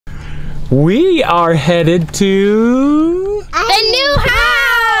We are headed to the new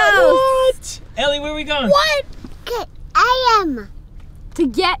house! What? Ellie, where are we going? What? I am. To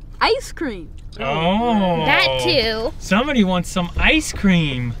get ice cream. Oh. That too. Somebody wants some ice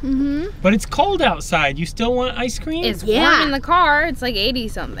cream. Mm-hmm. But it's cold outside. You still want ice cream? It's warm in the car. It's like 80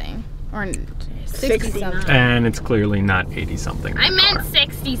 something. Or 60 something. And it's clearly not 80 something. I meant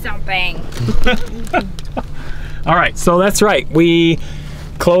 60 something. All right, so that's right. We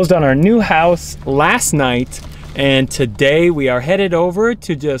closed on our new house last night, and today we are headed over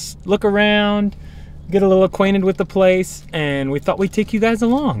to just look around, get a little acquainted with the place, and we thought we'd take you guys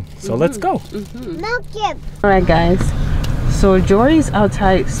along. So let's go. All right, guys. So Jory's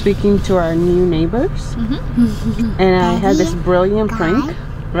outside speaking to our new neighbors, and I had this brilliant prank,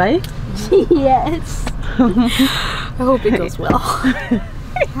 right? Yes. I hope it goes well.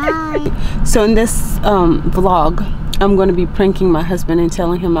 Hi. So in this vlog, I'm going to be pranking my husband and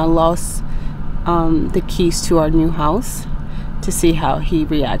telling him I lost the keys to our new house to see how he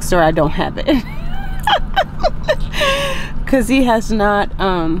reacts, or I don't have it. Because he has not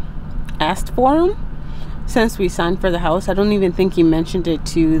asked for them since we signed for the house. I don't even think he mentioned it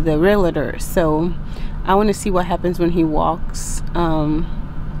to the realtor. So I want to see what happens when he walks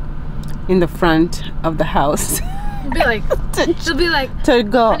in the front of the house. She'll be like, to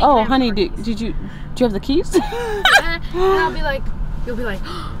go, oh honey, do you have the keys? and I'll be like, you'll be like,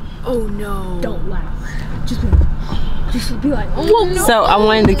 oh no. Don't laugh. Just be like, oh no. So I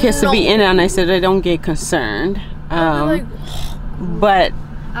wanted the kids to be in it, and I said I don't get concerned. But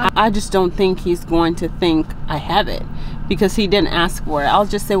I just don't think he's going to think I have it because he didn't ask for it. I'll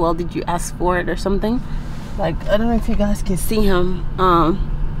just say, well, did you ask for it or something? Like, I don't know if you guys can see him.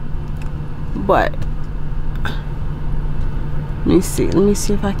 But let me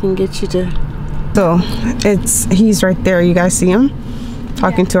see if I can get you to. So he's right there. You guys see him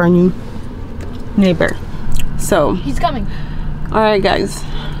talking to our new neighbor. So he's coming. All right, guys.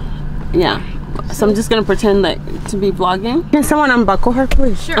 Yeah. So I'm just gonna pretend like to be vlogging. Can someone unbuckle her,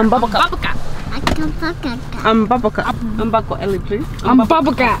 please? Sure. Unbuckle. Unbuckle Ellie, please.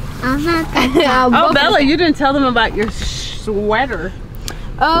 Unbuckle. Oh, Bella, you didn't tell them about your sweater.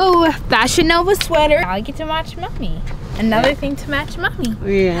 Oh, Fashion Nova sweater. I get to match mommy. Another thing to match mommy.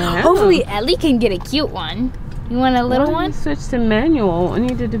 Yeah. Hopefully Ellie can get a cute one. You want a little one? Switch to manual. I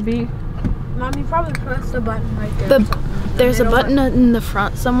needed to be. Mommy probably pressed the button right there. There's a button in the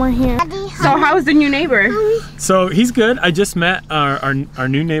front somewhere here. So how's the new neighbor? So he's good. I just met our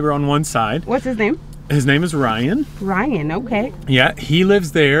new neighbor on one side. What's his name? His name is Ryan. Ryan, okay. Yeah, he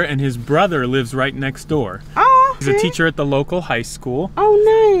lives there, and his brother lives right next door. Oh, okay. He's a teacher at the local high school.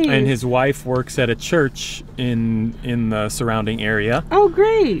 Oh, nice. And his wife works at a church in the surrounding area. Oh,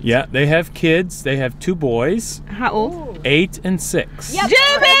 great. Yeah, they have kids. They have 2 boys. How old? 8 and 6. Yep.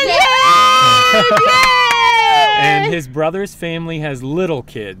 And his brother's family has little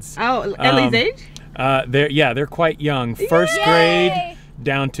kids. Oh, Ellie's age? They're quite young. First grade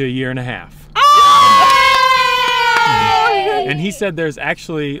down to 1.5 years. And he said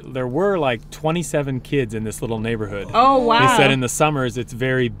there were like 27 kids in this little neighborhood. Oh, wow. He said in the summers it's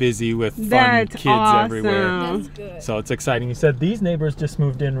very busy with fun kids everywhere. That's good. So it's exciting. He said these neighbors just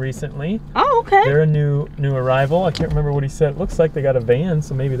moved in recently. Oh, okay. They're a new arrival. I can't remember what he said. It looks like they got a van,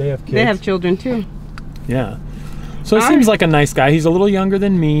 so maybe they have kids. They have children too. Yeah. So he seems like a nice guy. He's a little younger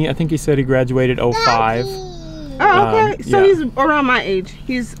than me. I think he said he graduated 05. Oh, okay. So he's around my age.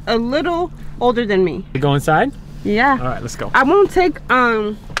 He's a little older than me. You go inside? Yeah. All right, let's go. I won't take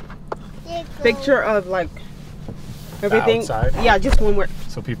picture of like everything. Outside? Yeah, just when we're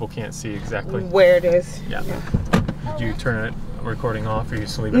So people can't see exactly where it is. Yeah. Did you turn it recording off or you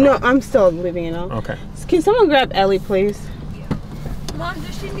just leave it No, on? I'm still leaving it on. Okay. Can someone grab Ellie, please? Mom,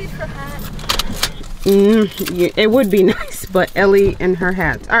 does she need her hat? Yeah, it would be nice, but Ellie and her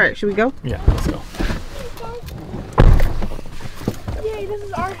hats. All right, should we go? Yeah, let's go. Yay, this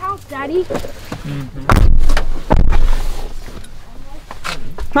is our house, Daddy.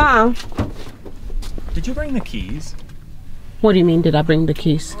 Mom. Did you bring the keys? What do you mean, did I bring the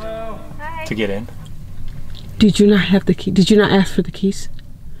keys? To get in? Did you not have the key? Did you not ask for the keys?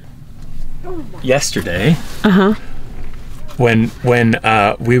 Yesterday, Uh-huh. when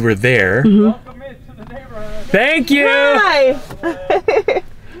we were there. Welcome into the neighborhood. Thank you! Hi!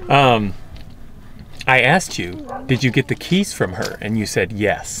 I asked you, did you get the keys from her? And you said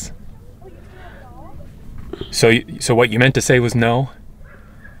yes. So what you meant to say was no?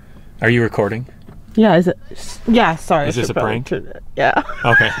 Are you recording? Yeah, is it? Yeah, sorry. Is this a prank? Yeah.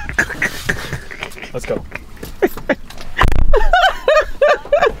 Okay. Let's go.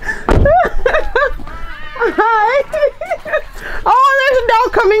 Hi. Oh, there's a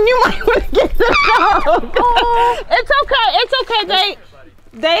dog coming. You might want to It's okay. It's okay.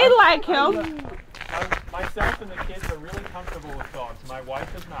 They like him. Myself and the kids are really comfortable with dogs. My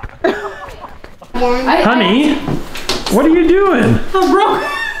wife is not. Honey, what are you doing? I'm broke.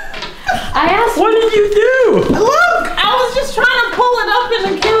 I asked. What did you do? Look, I was just trying to pull it up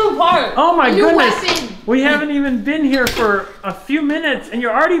in the kill part. Oh my goodness. weapon. We haven't even been here for a few minutes and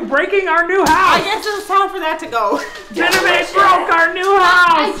you're already breaking our new I house. guess it was time for that to go. Benjamin broke our new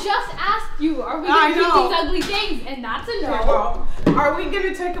I house. just asked you, are we I gonna know. keep these ugly things? And that's a no. Are we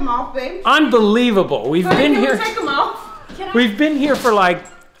gonna take them off, babe? Unbelievable. We've been Can we here. take them off? We've been here for like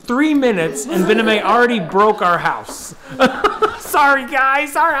 3 minutes and Benjamin already broke our house. Sorry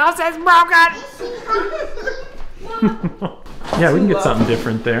guys, our house has broken. Yeah, we can get something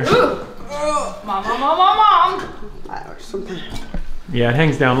different there. Mom. Yeah, it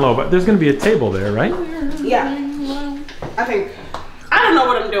hangs down low, but there's gonna be a table there, right? Yeah. I don't know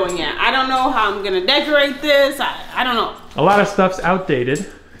what I'm doing yet. I don't know how I'm gonna decorate this. I don't know. A lot of stuff's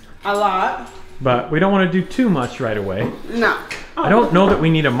outdated, A lot. but we don't want to do too much right away. No. I don't know that we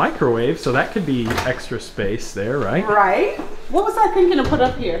need a microwave, so that could be extra space there, right? Right? What was I thinking to put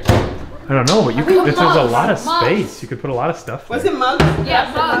up here? I don't know, but you could, if there's a lot of space, you could put a lot of stuff Was there. it mugs?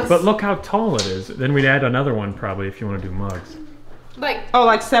 Yeah, mugs. But look how tall it is. Then we'd add another one probably if you want to do mugs. Like, Oh,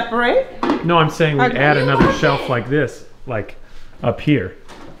 like separate? No, I'm saying we'd Okay. add another shelf like this, like up here.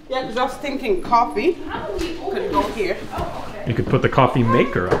 Yeah, because I was thinking coffee. Could go here. You could put the coffee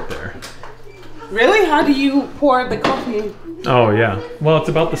maker up there. Really? How do you pour the coffee in? Oh yeah. Well, it's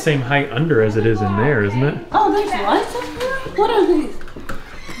about the same height under as it is in there, isn't it? Oh, there's lights up here? What are these?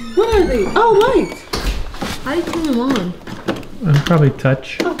 What are these? Oh, lights. how do you turn them on? Probably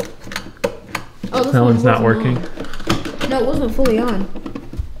touch. Oh, this That one's not wasn't working. on. No, it wasn't fully on.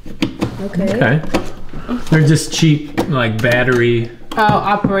 Okay. Okay. They're just cheap, like battery. Oh,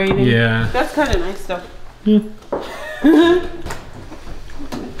 operating. Yeah. That's kind of nice though.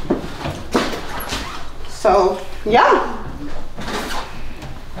 So, yeah.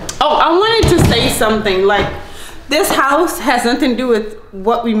 Oh, I wanted to say something. Like, this house has nothing to do with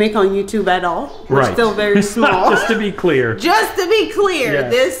what we make on YouTube at all. We're Right. still very small. Just to be clear. Just to be clear,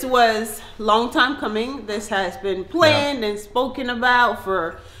 Yes. this was long time coming. This has been planned and spoken about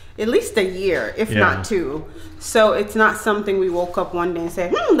for at least a year, if Yeah. not 2. So it's not something we woke up one day and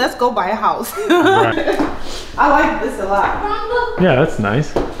said, let's go buy a house. Right. I like this a lot. Yeah, that's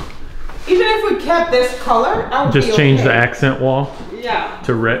nice. Even if we kept this color, I would Just be change the okay. accent wall Yeah.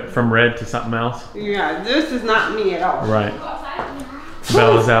 to red, from red to something else. Yeah, this is not me at all. Right.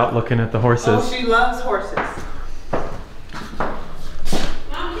 Bella's out looking at the horses. Oh, she loves horses.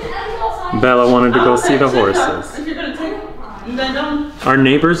 Bella wanted to go see the Take her. horses. If you're gonna take then don't. Our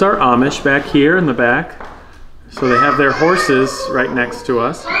neighbors are Amish back here in the back. So they have their horses right next to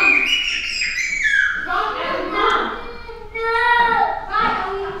us.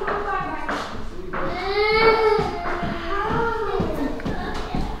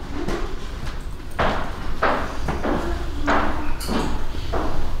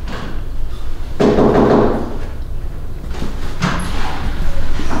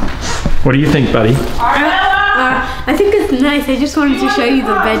 What do you think, buddy? I think it's nice. I just wanted to show you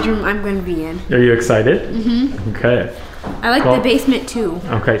the bedroom I'm going to be in. Are you excited? Mm-hmm. Okay. I like Well- the basement too.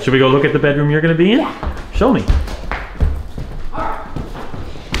 Okay, should we go look at the bedroom you're going to be in? Yeah. Show me.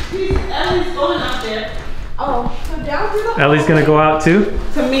 Ellie's going out there. Oh, so down to the Ellie's going to go out too?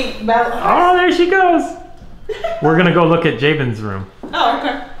 to meet Bella. Oh, there she goes. We're going to go look at Jabin's room. Oh,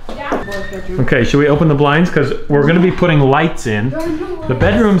 okay. Okay, should we open the blinds? Because we're going to be putting lights in. The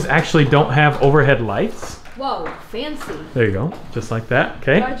bedrooms actually don't have overhead lights. Whoa, fancy. There you go. Just like that.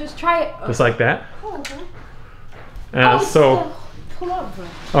 Okay. Just try it. Just like that. Pull up.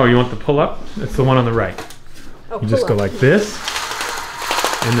 Oh, you want the pull up? It's the one on the right. You just go like this.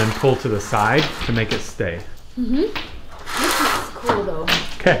 And then pull to the side to make it stay. This is cool though.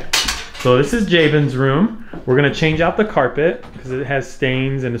 Okay. So this is Jabin's room. We're going to change out the carpet because it has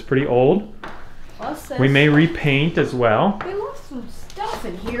stains and it's pretty old. Plus this. We may repaint as well. They left some stuff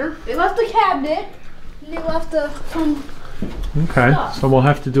in here. They left the cabinet. And they left some. Okay. So we'll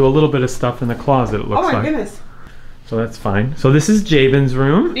have to do a little bit of stuff in the closet, it Oh looks my like. goodness. So that's fine. So this is Jabin's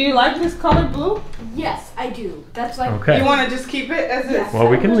room. Do you like this color blue? Yes, I do. That's like. Okay. You want to just keep it as is? Well,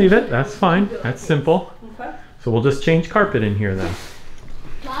 we can leave it. That's fine. That's simple. Okay. So we'll just change carpet in here then.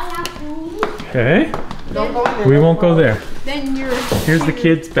 Okay. Don't go in there. We won't go there. Then you're. Here's the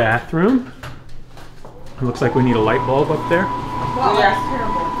kids' bathroom. It looks like we need a light bulb up there.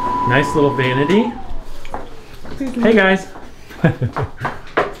 Yeah. Nice little vanity. Hey guys.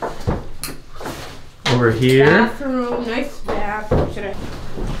 Over here. Bathroom, nice bath.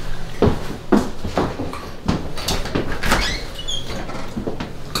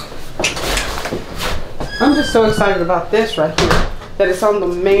 I'm just so excited about this right here, that it's on the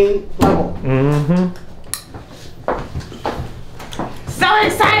main level. Mm-hmm. So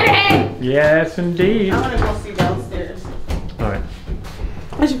excited! Yes, indeed. I want to go see downstairs. All right.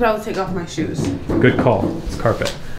 I should probably take off my shoes. Good call. It's carpet.